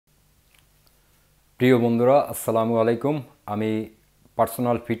প্রিয় বন্ধুরা আসসালামু আলাইকুম। আমি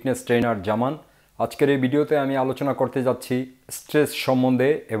পার্সোনাল ফিটনেস ট্রেনার জামান। আজকের এই ভিডিওতে আমি আলোচনা করতে যাচ্ছি স্ট্রেস সম্বন্ধে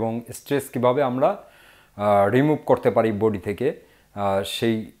এবং স্ট্রেস কিভাবে আমরা রিমুভ করতে পারি বডি থেকে,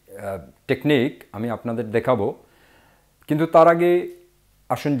 সেই টেকনিক আমি আপনাদের দেখাবো। কিন্তু তার আগে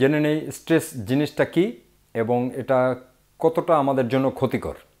আসুন জেনে নেই স্ট্রেস জিনিসটা কি এবং এটা কতটা আমাদের জন্য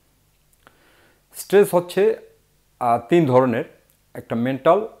ক্ষতিকর। স্ট্রেস হচ্ছে তিন ধরনের, একটা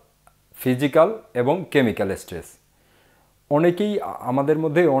মেন্টাল, ফিজিক্যাল এবং কেমিক্যাল স্ট্রেস। অনেকেই আমাদের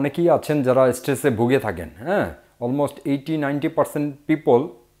মধ্যে অনেকেই আছেন যারা স্ট্রেসে ভুগে থাকেন। অলমোস্ট 80-90% পিপল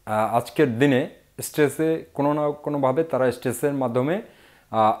আজকের দিনে স্ট্রেসে কোনো না কোনোভাবে তারা স্ট্রেসের মাধ্যমে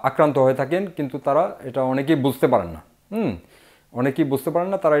আক্রান্ত হয়ে থাকেন, কিন্তু তারা এটা অনেকেই বুঝতে পারেন না। অনেকেই বুঝতে পারেন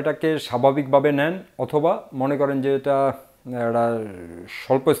না, তারা এটাকে স্বাভাবিকভাবে নেন অথবা মনে করেন যে এটা একটা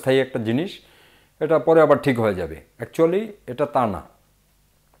স্বল্পস্থায়ী একটা জিনিস, এটা পরে আবার ঠিক হয়ে যাবে। অ্যাকচুয়ালি এটা তা না।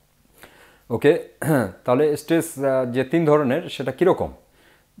 ওকে, তাহলে স্ট্রেস যে তিন ধরনের সেটা কীরকম,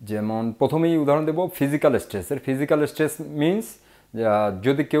 যেমন প্রথমেই উদাহরণ দেব ফিজিক্যাল স্ট্রেসের। ফিজিক্যাল স্ট্রেস মিনস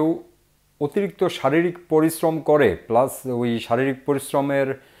যদি কেউ অতিরিক্ত শারীরিক পরিশ্রম করে, প্লাস ওই শারীরিক পরিশ্রমের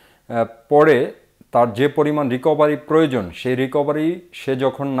পরে তার যে পরিমাণ রিকভারি প্রয়োজন সেই রিকভারি সে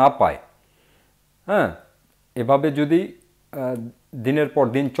যখন না পায়, এভাবে যদি দিনের পর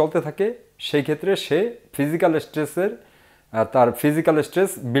দিন চলতে থাকে, সেই ক্ষেত্রে সে ফিজিক্যাল স্ট্রেসের তার ফিজিক্যাল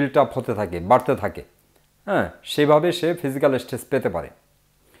স্ট্রেস বিল্ট আপ হতে থাকে, বাড়তে থাকে। সেভাবে সে ফিজিক্যাল স্ট্রেস পেতে পারে।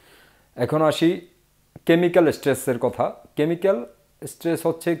 এখন আসি কেমিক্যাল স্ট্রেসের কথা। কেমিক্যাল স্ট্রেস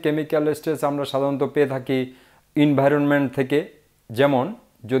হচ্ছে, কেমিক্যাল স্ট্রেস আমরা সাধারণত পেয়ে থাকি এনভায়রনমেন্ট থেকে। যেমন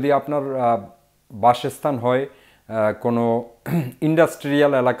যদি আপনার বাসস্থান হয় কোনো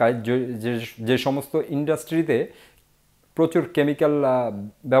ইন্ডাস্ট্রিয়াল এলাকায়, যে সমস্ত ইন্ডাস্ট্রিতে প্রচুর কেমিক্যাল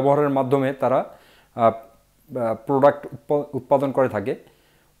ব্যবহারের মাধ্যমে তারা প্রোডাক্ট উৎপাদন করে থাকে,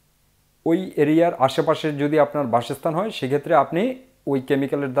 ওই এরিয়ার আশেপাশে যদি আপনার বাসস্থান হয়, সেক্ষেত্রে আপনি ওই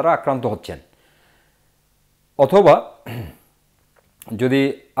কেমিক্যালের দ্বারা আক্রান্ত হচ্ছেন। অথবা যদি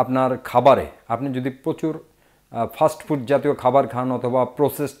আপনার খাবারে আপনি যদি প্রচুর ফাস্ট ফুড জাতীয় খাবার খান অথবা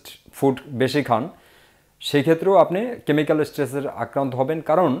প্রসেসড ফুড বেশি খান, সেই ক্ষেত্রেও আপনি কেমিক্যাল স্ট্রেসের আক্রান্ত হবেন।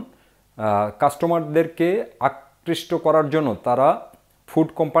 কারণ কাস্টমারদেরকে আকৃষ্ট করার জন্য তারা ফুড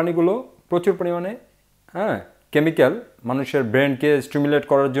কোম্পানিগুলো প্রচুর পরিমাণে কেমিক্যাল মানুষের ব্রেনকে স্টিমুলেট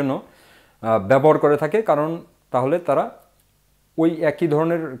করার জন্য ব্যবহার করে থাকে। কারণ তাহলে তারা ওই একই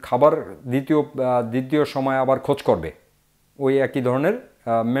ধরনের খাবার দ্বিতীয় সময় আবার খোঁজ করবে, ওই একই ধরনের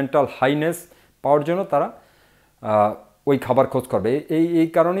মেন্টাল হাইনেস পাওয়ার জন্য তারা ওই খাবার খোঁজ করবে। এই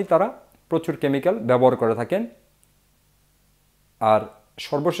কারণেই তারা প্রচুর কেমিক্যাল ব্যবহার করে থাকেন। আর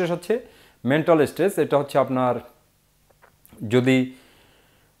সর্বশেষ হচ্ছে মেন্টাল স্ট্রেস। এটা হচ্ছে আপনার, যদি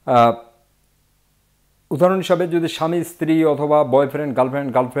উদাহরণ হিসাবে যদি স্বামী স্ত্রী অথবা বয়ফ্রেন্ড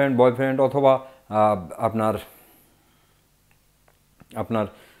গার্লফ্রেন্ড বয়ফ্রেন্ড অথবা আপনার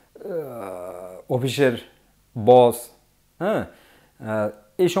অফিসের বস,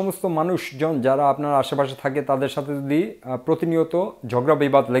 এই সমস্ত মানুষজন যারা আপনার আশেপাশে থাকে, তাদের সাথে যদি প্রতিনিয়ত ঝগড়া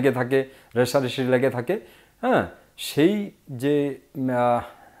বিবাদ লেগে থাকে, রেষারেষি লেগে থাকে, সেই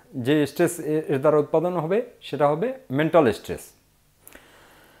যে স্ট্রেস এর দ্বারা উৎপাদন হবে সেটা হবে মেন্টাল স্ট্রেস।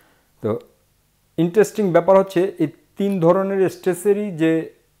 তো ইন্টারেস্টিং ব্যাপার হচ্ছে, এই তিন ধরনের স্ট্রেসেরই যে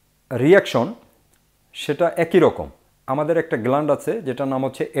রিয়াকশন সেটা একই রকম। আমাদের একটা গ্ল্যান্ড আছে যেটার নাম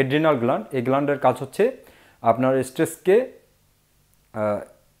হচ্ছে এড্রিনাল গ্ল্যান্ড। এই গ্ল্যান্ডের কাজ হচ্ছে আপনার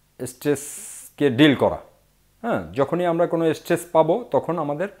স্ট্রেসকে ডিল করা। যখনই আমরা কোনো স্ট্রেস পাবো তখন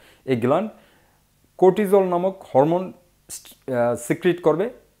আমাদের এই গ্ল্যান্ড কর্টিজল নামক হরমোন সিক্রিট করবে,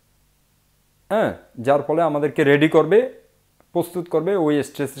 যার ফলে আমাদেরকে রেডি করবে, প্রস্তুত করবে ওই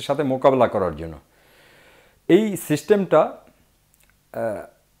স্ট্রেসের সাথে মোকাবেলা করার জন্য। এই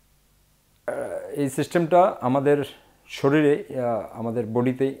সিস্টেমটা আমাদের শরীরে, আমাদের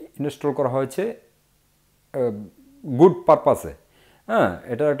বডিতে ইনস্টল করা হয়েছে গুড পারপাসে।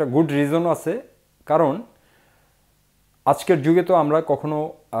 এটার একটা গুড রিজন আছে। কারণ আজকের যুগে তো আমরা কখনো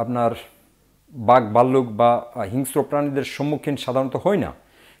আপনার বাঘ ভাল্লুক বা হিংস্র প্রাণীদের সম্মুখীন সাধারণত হই না,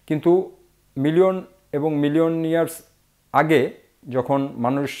 কিন্তু মিলিয়ন ইয়ার্স আগে যখন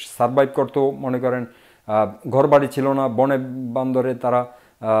মানুষ সারভাইভ করত, মনে করেন ঘরবাড়ি ছিল না, বনে বান্দরে তারা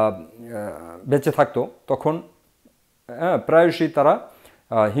বেঁচে থাকতো, তখন প্রায়শই তারা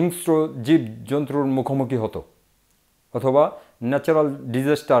হিংস্র জীব জন্তুর মুখোমুখি হতো, অথবা ন্যাচারাল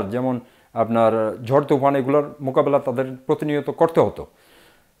ডিজাস্টার যেমন আপনার ঝড় তুফান, এগুলোর মোকাবেলা তাদের প্রতিনিয়ত করতে হতো।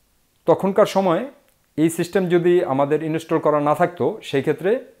 তখনকার সময় এই সিস্টেম যদি আমাদের ইনস্টল করা না থাকতো, সেই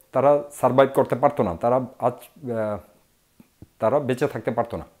ক্ষেত্রে তারা সারভাইভ করতে পারতো না, তারা বেঁচে থাকতে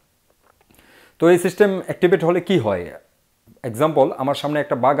পারতো না। তো এই সিস্টেম অ্যাক্টিভেট হলে কি হয়? এক্সাম্পল, আমার সামনে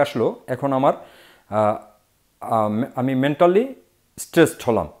একটা বাঘ আসলো, এখন আমার আমি মেন্টালি স্ট্রেসড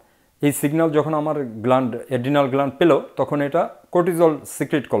হলাম, এই সিগন্যাল যখন আমার গ্ল্যান্ড এড্রিনাল গ্ল্যান্ড পেল তখন এটা কোর্টিজল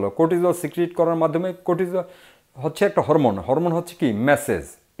সিক্রিট করলো। কোর্টিজল সিক্রিট করার মাধ্যমে কোর্টিজল হচ্ছে একটা হরমোন, হরমোন হচ্ছে কি মেসেজ,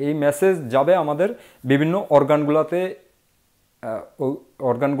 এই মেসেজ যাবে আমাদের বিভিন্ন অর্গানগুলোতে,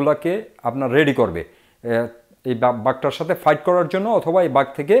 অর্গানগুলোকে আপনার রেডি করবে এই বাঘটার সাথে ফাইট করার জন্য অথবা এই বাঘ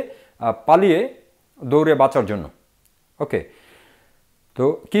থেকে পালিয়ে দৌড়ে বাঁচার জন্য। ওকে, তো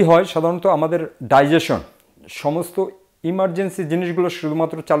কি হয় সাধারণত আমাদের ডাইজেশন সমস্ত ইমার্জেন্সি জিনিসগুলো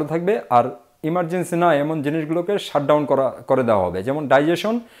শুধুমাত্র চালু থাকবে, আর ইমার্জেন্সি না এমন জিনিসগুলোকে শাটডাউন করে দেওয়া হবে। যেমন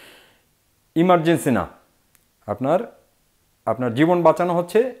ডাইজেশন ইমার্জেন্সি না, আপনার জীবন বাঁচানো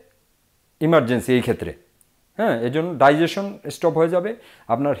হচ্ছে ইমার্জেন্সি এই ক্ষেত্রে, হ্যাঁ, এই জন্য ডাইজেশন স্টপ হয়ে যাবে।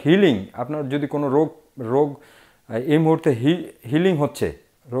 আপনার হিলিং, আপনার যদি কোনো রোগ এই মুহূর্তে হিলিং হচ্ছে,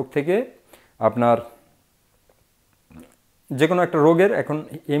 রোগ থেকে আপনার যে কোনো একটা রোগের এখন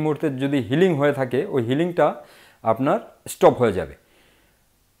এই মুহূর্তে যদি হিলিং হয়ে থাকে ওই হিলিংটা আপনার স্টপ হয়ে যাবে।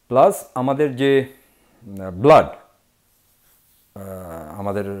 প্লাস আমাদের যে ব্লাড,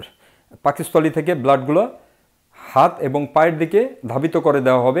 আমাদের পাকস্থলী থেকে ব্লাডগুলো হাত এবং পায়ের দিকে ধাবিত করে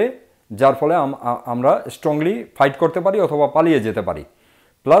দেওয়া হবে, যার ফলে আমরা স্ট্রংলি ফাইট করতে পারি অথবা পালিয়ে যেতে পারি।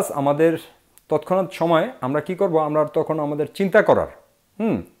 প্লাস আমাদের তৎক্ষণাৎ সময় আমরা কি করব, আমরা তখন আমাদের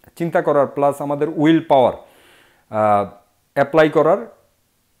চিন্তা করার প্লাস আমাদের উইল পাওয়ার অ্যাপ্লাই করার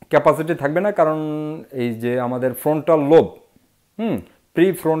ক্যাপাসিটি থাকবে না, কারণ এই যে আমাদের ফ্রন্টাল লোব,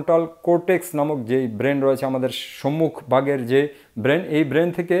 প্রিফ্রন্টাল কোর্টেক্স নামক যে ব্রেন রয়েছে আমাদের সম্মুখ ভাগের যে ব্রেন, এই ব্রেন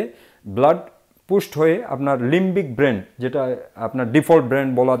থেকে ব্লাড পুস্ট হয়ে আপনার লিম্বিক ব্রেন, যেটা আপনার ডিফল্ট ব্রেন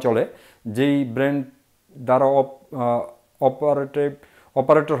বলা চলে, যেই ব্রেন দ্বারা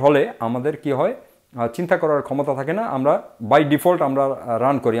অপারেটর হলে আমাদের কি হয়, চিন্তা করার ক্ষমতা থাকে না, আমরা বাই ডিফল্ট আমরা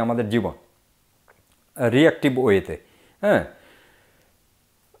রান করি আমাদের জীবন রিঅ্যাক্টিভ ওয়েতে। হ্যাঁ,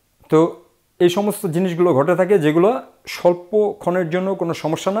 তো এই সমস্ত জিনিসগুলো ঘটে থাকে যেগুলো স্বল্পক্ষণের জন্য কোনো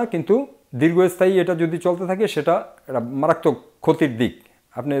সমস্যা না, কিন্তু দীর্ঘস্থায়ী এটা যদি চলতে থাকে সেটা মারাত্মক ক্ষতির দিক।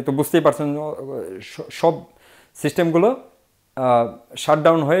 আপনি তো বুঝতেই পারছেন, সব সিস্টেমগুলো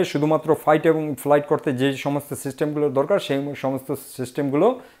শাটডাউন হয়ে শুধুমাত্র ফাইট এবং ফ্লাইট করতে যে সমস্ত সিস্টেমগুলো দরকার সেই সমস্ত সিস্টেমগুলো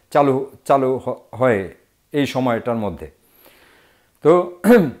চালু হয় এই সময়টার মধ্যে। তো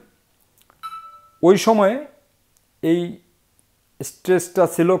ওই সময়ে এই স্ট্রেসটা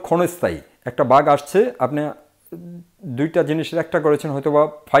ছিল ক্ষণস্থায়ী। একটা বাঘ আসছে, আপনি দুইটা জিনিসের একটা করেছেন, হয়তো বা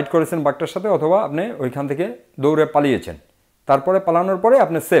ফাইট করেছেন বাঘটার সাথে, অথবা আপনি ওইখান থেকে দৌড়ে পালিয়েছেন। তারপরে পালানোর পরে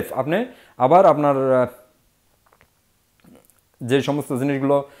আপনি সেফ, আপনি আবার আপনার যে সমস্ত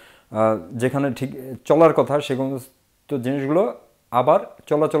জিনিসগুলো যেখানে ঠিক চলার কথা সেই সমস্ত জিনিসগুলো আবার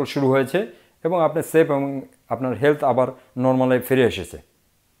চলাচল শুরু হয়েছে এবং আপনি সেফ এবং আপনার হেলথ আবার নর্মালে ফিরে এসেছে।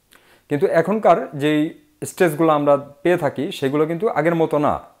 কিন্তু এখনকার যেই স্ট্রেসগুলো আমরা পেয়ে থাকি সেগুলো কিন্তু আগের মতো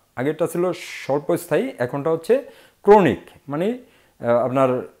না। আগেরটা ছিল স্বল্পস্থায়ী, এখনটা হচ্ছে ক্রনিক, মানে আপনার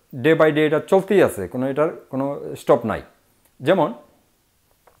ডে বাই ডে এটা চলতেই আছে, এটার কোনো স্টপ নাই। যেমন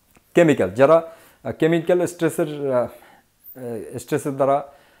যারা কেমিক্যাল স্ট্রেসের দ্বারা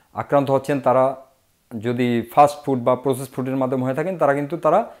আক্রান্ত হচ্ছেন, তারা যদি ফাস্ট ফুড বা প্রসেস ফুডের মাধ্যমে হয়ে থাকেন,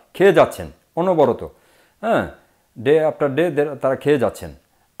 তারা খেয়ে যাচ্ছেন অনবরত, হ্যাঁ, ডে আফটার ডে তারা খেয়ে যাচ্ছেন।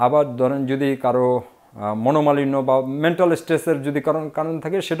 আবার ধরেন যদি কারো মনোমালিন্য বা মেন্টাল স্ট্রেসের যদি কারণ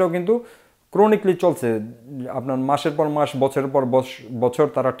থাকে, সেটাও কিন্তু ক্রনিকলি চলছে, আপনার মাসের পর মাস, বছরের পর বছর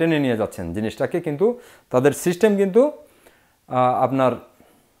তারা টেনে নিয়ে যাচ্ছেন জিনিসটাকে, কিন্তু তাদের সিস্টেম কিন্তু আপনার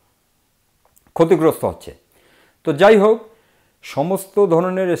ক্ষতিগ্রস্ত হচ্ছে। তো যাই হোক, সমস্ত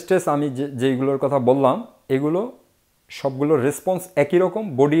ধরনের স্ট্রেস আমি যেইগুলোর কথা বললাম, এগুলো সবগুলোর রেসপন্স একই রকম,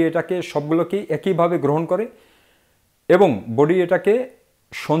 বডি এটাকে সবগুলোকেই একইভাবে গ্রহণ করে এবং বডি এটাকে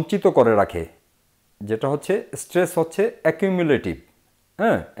সঞ্চিত করে রাখে, যেটা হচ্ছে স্ট্রেস হচ্ছে অ্যাকিউমুলেটিভ।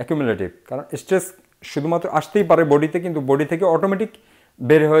 হ্যাঁ, অ্যাকিউমুলেটিভ, কারণ স্ট্রেস শুধুমাত্র আসতেই পারে বডিতে, কিন্তু বডি থেকে অটোমেটিক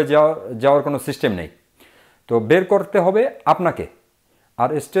বের হয়ে যাওয়ার কোনো সিস্টেম নেই। তো বের করতে হবে আপনাকে। আর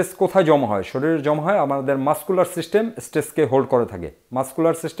স্ট্রেস কোথায় জমা হয়? শরীরে জমা হয়, আমাদের মাসকুলার সিস্টেম স্ট্রেসকে হোল্ড করে থাকে।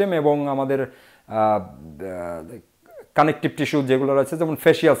 মাসকুলার সিস্টেম এবং আমাদের কানেকটিভ টিস্যু যেগুলো রয়েছে, যেমন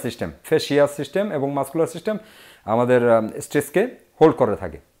ফেসিয়াল সিস্টেম এবং মাসকুলার সিস্টেম আমাদের স্ট্রেসকে হোল্ড করে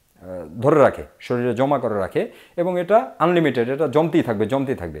থাকে, ধরে রাখে, শরীরে জমা করে রাখে, এবং এটা আনলিমিটেড, এটা জমতেই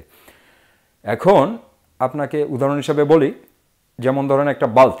থাকবে। এখন আপনাকে উদাহরণ হিসাবে বলি, যেমন ধরেন একটা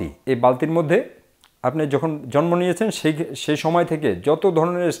বালতি, এই বালতির মধ্যে আপনি যখন জন্ম নিয়েছেন সেই সময় থেকে যত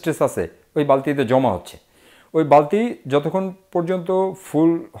ধরনের স্ট্রেস আছে ওই বালতিতে জমা হচ্ছে। ওই বালতি যতক্ষণ পর্যন্ত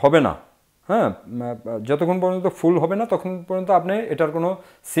ফুল হবে না, হ্যাঁ, যতক্ষণ পর্যন্ত ফুল হবে না তখন পর্যন্ত আপনি এটার কোনো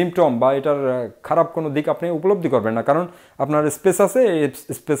সিমটম বা এটার খারাপ কোনো দিক আপনি উপলব্ধি করবেন না, কারণ আপনার স্পেস আছে, এই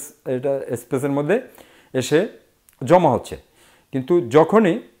স্পেসের মধ্যে এসে জমা হচ্ছে। কিন্তু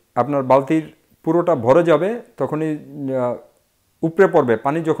যখনই আপনার বালতির পুরোটা ভরে যাবে তখনই উপরে পড়বে,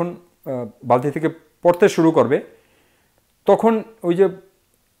 পানি যখন বালতি থেকে পড়তে শুরু করবে তখন ওই যে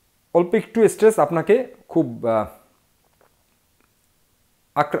অল্প একটু স্ট্রেস আপনাকে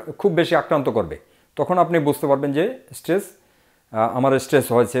খুব বেশি আক্রান্ত করবে। তখন আপনি বুঝতে পারবেন যে আমার স্ট্রেস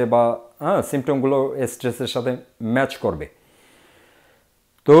হয়েছে বা সিমটমগুলো স্ট্রেসের সাথে ম্যাচ করবে।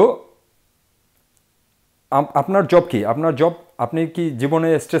 তো আপনার জব কি? আপনার জব, আপনি কি জীবনে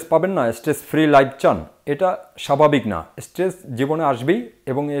স্ট্রেস পাবেন না? স্ট্রেস ফ্রি লাইফ চান? এটা স্বাভাবিক না। স্ট্রেস জীবনে আসবেই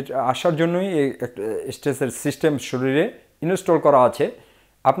এবং আসার জন্যই এই স্ট্রেসের সিস্টেম শরীরে ইনস্টল করা আছে।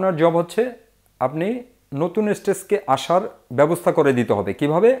 আপনার জব হচ্ছে আপনি নতুন স্ট্রেসকে আসার ব্যবস্থা করে দিতে হবে।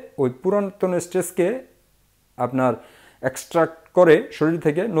 কিভাবে? ওই পুরাতন স্ট্রেসকে আপনার এক্সট্রাক্ট করে শরীর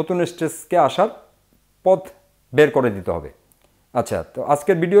থেকে নতুন স্ট্রেসকে আসার পথ বের করে দিতে হবে। আচ্ছা, তো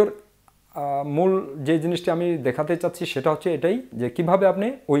আজকের ভিডিওর মূল যে জিনিসটি আমি দেখাতে চাচ্ছি সেটা হচ্ছে এটাই, যে কিভাবে আপনি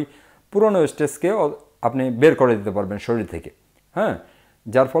ওই পুরনো স্ট্রেসকে আপনি বের করে দিতে পারবেন শরীর থেকে। হ্যাঁ,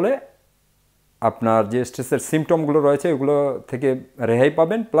 যার ফলে আপনার যে স্ট্রেসের সিমটমগুলো রয়েছে ওগুলো থেকে রেহাই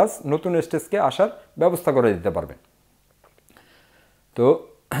পাবেন, প্লাস নতুন স্ট্রেসকে আসার ব্যবস্থা করে দিতে পারবেন। তো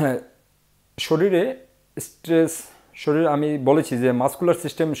শরীর আমি বলেছি যে মাসকুলার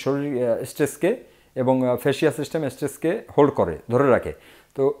সিস্টেম শরীর স্ট্রেসকে এবং ফেশিয়া সিস্টেম স্ট্রেসকে হোল্ড করে, ধরে রাখে।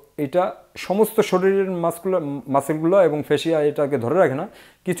 তো এটা সমস্ত শরীরের মাসেলগুলো এবং ফেশিয়া এটাকে ধরে রাখে না,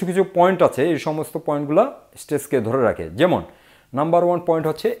 কিছু কিছু পয়েন্ট আছে, এই সমস্ত পয়েন্টগুলো স্ট্রেসকে ধরে রাখে। যেমন নাম্বার 1 পয়েন্ট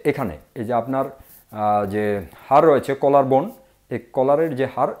হচ্ছে এখানে, এই যে আপনার যে হাড় রয়েছে কলার বোন, এই কলারের যে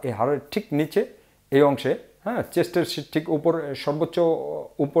হাড়, এই হাড়ের ঠিক নিচে এই অংশে, হ্যাঁ, চেস্টের ঠিক উপর, সর্বোচ্চ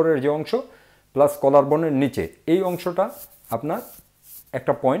উপরের যে অংশ প্লাস কলার বোনের নিচে এই অংশটা আপনার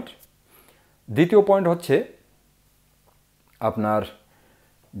একটা পয়েন্ট। দ্বিতীয় পয়েন্ট হচ্ছে আপনার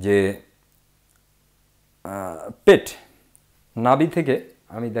যে পেট, নাভি থেকে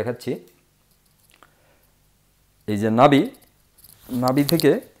আমি দেখাচ্ছি, এই যে নাভি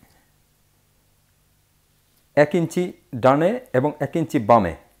থেকে 1 ইঞ্চি ডানে এবং 1 ইঞ্চি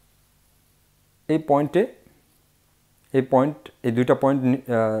বামে এই দুইটা পয়েন্ট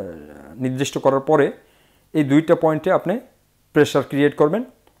নির্দিষ্ট করার পরে এই দুইটা পয়েন্টে আপনি প্রেশার ক্রিয়েট করবেন,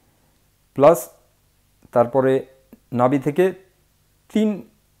 প্লাস তারপরে নাভি থেকে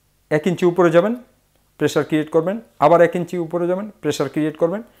 1 ইঞ্চি উপরে যাবেন, প্রেশার ক্রিয়েট করবেন, আবার 1 ইঞ্চি উপরে যাবেন, প্রেশার ক্রিয়েট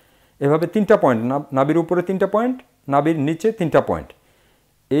করবেন। এভাবে 3টা পয়েন্ট, নাভির উপরে 3টা পয়েন্ট, নাভির নিচে 3টা পয়েন্ট,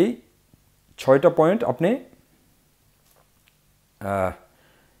 এই 6টা পয়েন্ট আপনি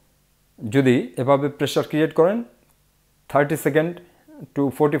যদি এভাবে প্রেশার ক্রিয়েট করেন 30 সেকেন্ড টু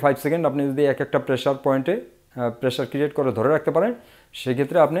 45 সেকেন্ড, আপনি যদি একটা প্রেশার পয়েন্টে প্রেশার ক্রিয়েট করে ধরে রাখতে পারেন,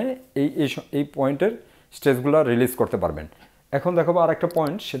 সেক্ষেত্রে আপনি এই পয়েন্টের স্ট্রেসগুলো রিলিজ করতে পারবেন। এখন দেখাবো আর একটা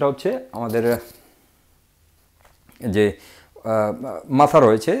পয়েন্ট, সেটা হচ্ছে আমাদের যে মাথা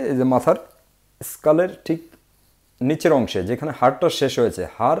রয়েছে, এই যে মাথার স্কালের ঠিক নিচের অংশে যেখানে হাড়টা শেষ হয়েছে,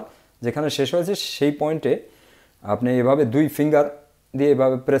 হাড় যেখানে শেষ হয়েছে সেই পয়েন্টে আপনি এভাবে 2 ফিঙ্গার দিয়ে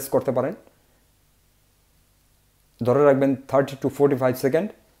এভাবে প্রেস করতে পারেন, ধরে রাখবেন 30 টু 45 সেকেন্ড,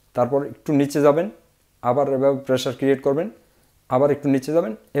 তারপর একটু নিচে যাবেন, আবার এভাবে প্রেশার ক্রিয়েট করবেন, আবার একটু নিচে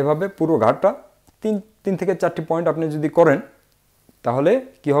যাবেন, এভাবে পুরো ঘাটটা 3 থেকে 4টি পয়েন্ট আপনি যদি করেন, তাহলে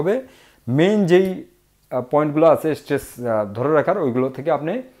কি হবে, মেইন যেই পয়েন্টগুলো আছে স্ট্রেস ধরে রাখার, ওইগুলো থেকে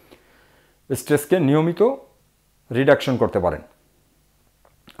আপনি স্ট্রেসকে নিয়মিত রিডাকশন করতে পারেন।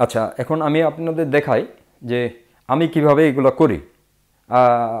 আচ্ছা, এখন আমি আপনাদের দেখাই যে আমি কিভাবে এগুলো করি।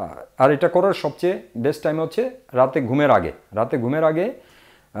 আর এটা করার সবচেয়ে বেস্ট টাইম হচ্ছে রাতে ঘুমের আগে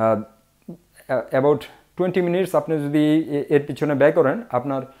অ্যাবাউট 20 মিনিটস আপনি যদি এর পিছনে ব্যয় করেন,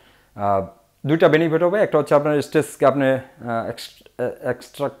 আপনার 2টা বেনিফিট হবে। একটা হচ্ছে আপনার স্ট্রেসকে আপনি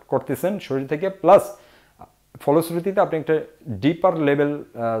এক্সট্রাক্ট করতেছেন শরীর থেকে, প্লাস ফলশ্রুতিতে আপনি একটা ডিপার লেভেল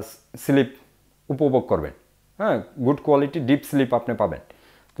স্লিপ উপভোগ করবেন। হ্যাঁ, গুড কোয়ালিটি ডিপ স্লিপ আপনি পাবেন।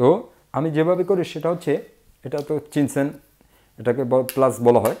 তো আমি যেভাবে করি সেটা হচ্ছে, এটা তো চিনছেন, এটাকে প্লাস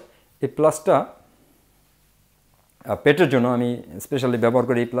বলা হয়। এই প্লাসটা পেটের জন্য আমি স্পেশালি ব্যবহার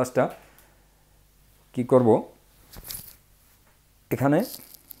করি। এই প্লাসটা কি করব, এখানে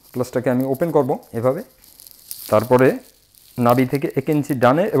প্লাসটাকে আমি ওপেন করব এভাবে, তারপরে নাভি থেকে 1 ইঞ্চি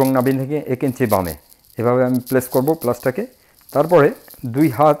ডানে এবং নাভি থেকে 1 ইঞ্চি বামে এভাবে আমি প্লেস করব প্লাসটাকে। তারপরে 2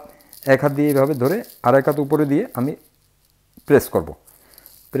 হাত, 1 হাত দিয়ে এভাবে ধরে আর 1 হাত উপরে দিয়ে আমি প্রেস করব।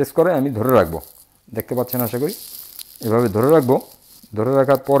 প্রেস করে আমি ধরে রাখবো, দেখতে পাচ্ছেন আশা করি। এভাবে ধরে রাখবো, ধরে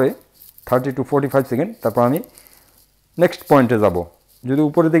রাখার পরে 30 টু 45 সেকেন্ড, তারপর আমি নেক্সট পয়েন্টে যাব। যদি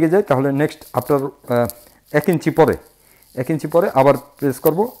উপরের দিকে যাই তাহলে নেক্সট আফটার 1 ইঞ্চি পরে আবার প্রেস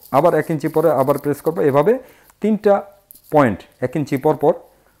করব, আবার 1 ইঞ্চি পরে আবার প্রেস করব। এভাবে 3টা পয়েন্ট 1 ইঞ্চি পর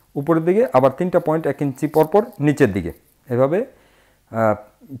উপরের দিকে, আবার 3টা পয়েন্ট 1 ইঞ্চি পর নিচের দিকে, এভাবে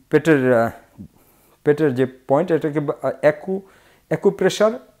পেটের পেটের যে পয়েন্ট এটাকে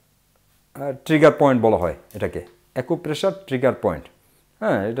অ্যাকুপ্রেশার ট্রিগার পয়েন্ট বলা হয়, এটাকে অ্যাকুপ্রেশার ট্রিগার পয়েন্ট।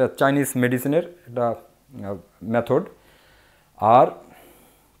 হ্যাঁ, এটা চাইনিজ মেডিসিনের এটা মেথড। আর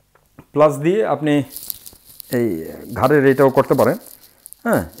প্লাস দিয়ে আপনি এই ঘাড়ের এটাও করতে পারেন।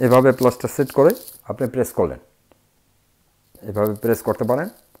 হ্যাঁ, এভাবে প্লাসটা সেট করে আপনি প্রেস করলেন, এভাবে প্রেস করতে পারেন,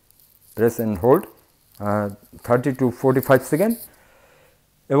 press and hold 30 to 45 second.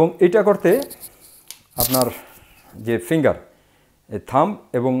 এবং এটা করতে আপনার যে ফিঙ্গার, এই থাম্ব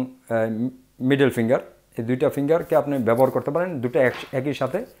এবং মিডল ফিঙ্গার, এই দুইটা ফিঙ্গারকে আপনি ব্যবহার করতে পারেন। দুটো একই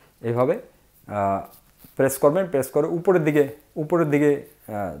সাথে এইভাবে প্রেস করবেন, প্রেস করে উপরের দিকে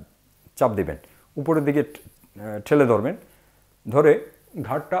চাপ দিবেন, উপরের দিকে ঠেলে ধরবেন, ধরে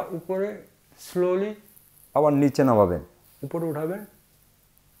ঘাড়টা উপরে স্লোলি আবার নিচে নামাবেন, উপরে উঠাবেন,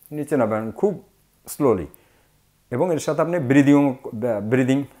 নিচে নামাবেন খুব স্লোলি। এবং এর সাথে আপনি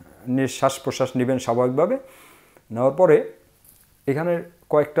ব্রিদিং নিঃশ্বাস প্রশ্বাস নেবেন স্বাভাবিকভাবে। নেওয়ার পরে এখানে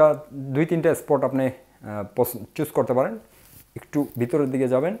কয়েকটা 2-3টা স্পট আপনি চুজ করতে পারেন। একটু ভিতরের দিকে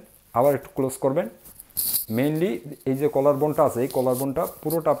যাবেন, আবার একটু ক্লোজ করবেন। মেইনলি এই যে কলার বোনটা আছে, এই কলার বোনটা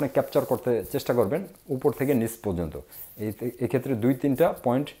পুরোটা আপনি ক্যাপচার করতে চেষ্টা করবেন উপর থেকে নিচ পর্যন্ত। এক্ষেত্রে 2-3টা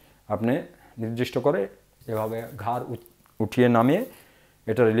পয়েন্ট আপনি নির্দিষ্ট করে এভাবে ঘাড় উঠিয়ে নামিয়ে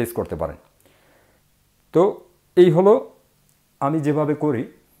এটা রিলিজ করতে পারেন। তো এই হলো আমি যেভাবে করি।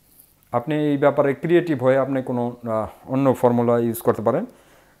 আপনি এই ব্যাপারে ক্রিয়েটিভ হয়ে আপনি কোনো অন্য ফর্মুলা ইউজ করতে পারেন।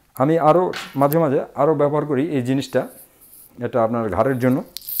 আমি আরও মাঝে মাঝে আরও ব্যবহার করি এই জিনিসটা, এটা আপনার ঘাড়ের জন্য।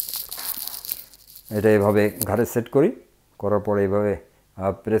 এটা এভাবে ঘাড়ে সেট করি, করার পরে এইভাবে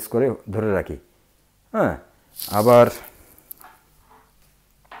প্রেস করে ধরে রাখি। হ্যাঁ, আবার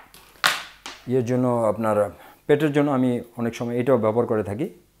এর জন্য আপনার পেটের জন্য আমি অনেক সময় এটাও ব্যবহার করে থাকি।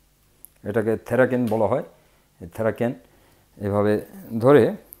 এটাকে থেরাকেন বলা হয়। থেরাকেন এভাবে ধরে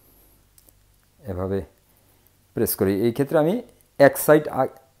এভাবে প্রেস করি। এই ক্ষেত্রে আমি এক সাইড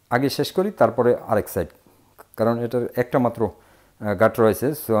আগে শেষ করি, তারপরে আরেক সাইড, কারণ এটার একটা মাত্র গাঁট রয়েছে।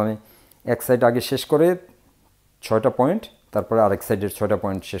 সো আমি এক সাইড আগে শেষ করে 6টা পয়েন্ট, তারপরে আরেক সাইডের 6টা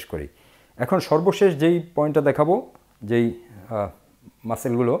পয়েন্ট শেষ করি। এখন সর্বশেষ যেই পয়েন্টটা দেখাবো, যেই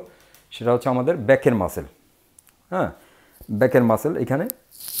মাসেলগুলো, সেটা হচ্ছে আমাদের ব্যাকের মাসেল। হ্যাঁ, ব্যাকের মাসেল এখানে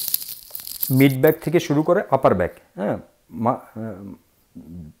মিড ব্যাক থেকে শুরু করে আপার ব্যাক। হ্যাঁ,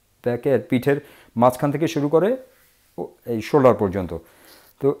 ব্যাকের পিঠের মাঝখান থেকে শুরু করে এই শোল্ডার পর্যন্ত।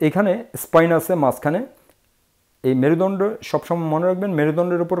 তো এখানে স্পাইন আছে মাঝখানে। এই মেরুদণ্ড সবসময় মনে রাখবেন,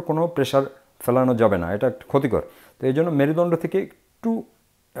 মেরুদণ্ডের উপর কোনো প্রেশার ফেলানো যাবে না, এটা ক্ষতিকর। তো এই জন্য মেরুদণ্ড থেকে একটু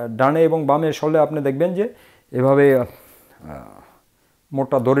ডানে এবং বামে সরলে আপনি দেখবেন যে এভাবে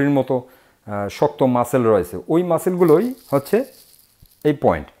মোটা দড়ির মতো শক্ত মাসেল রয়েছে। ওই মাসেলগুলোই হচ্ছে এই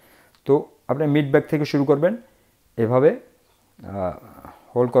পয়েন্ট। তো আপনি মিড ব্যাক থেকে শুরু করবেন, এভাবে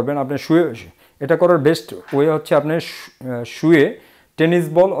হোল্ড করবেন। আপনি শুয়ে, এটা করার বেস্ট ওয়ে হচ্ছে আপনি শুয়ে টেনিস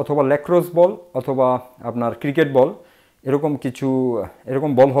বল অথবা ল্যাক্রোস বল অথবা আপনার ক্রিকেট বল,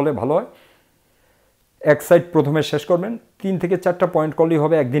 এরকম বল হলে ভালো হয়। এক সাইড প্রথমে শেষ করবেন, 3 থেকে 4টা পয়েন্ট করলেই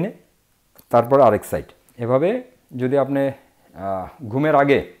হবে একদিনে, তারপর আরেক সাইড। এভাবে যদি আপনি ঘুমের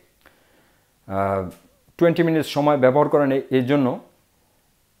আগে 20 মিনিট সময় ব্যবহার করেন এর জন্য,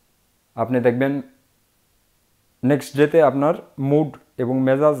 আপনি দেখবেন নেক্সট ডেতে আপনার মুড এবং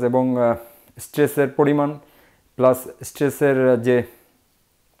মেজাজ এবং স্ট্রেসের পরিমাণ প্লাস স্ট্রেসের যে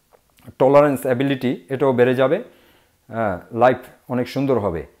টলারেন্স অ্যাবিলিটি, এটাও বেড়ে যাবে। লাইফ অনেক সুন্দর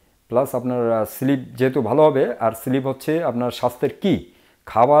হবে। প্লাস আপনার স্লিপ যেহেতু ভালো হবে, আর স্লিপ হচ্ছে আপনার স্বাস্থ্যের কি,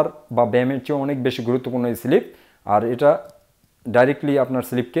 খাবার বা ব্যায়ামের চেয়ে অনেক বেশি গুরুত্বপূর্ণ এই স্লিপ। আর এটা ডাইরেক্টলি আপনার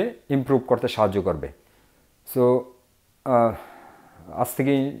স্লিপকে ইমপ্রুভ করতে সাহায্য করবে। সো আজ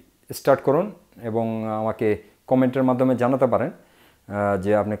থেকেই স্টার্ট করুন এবং আমাকে কমেন্টের মাধ্যমে জানাতে পারেন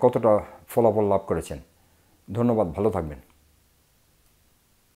যে আপনি কতটা ফলাফল লাভ করেছেন। ধন্যবাদ, ভালো থাকবেন।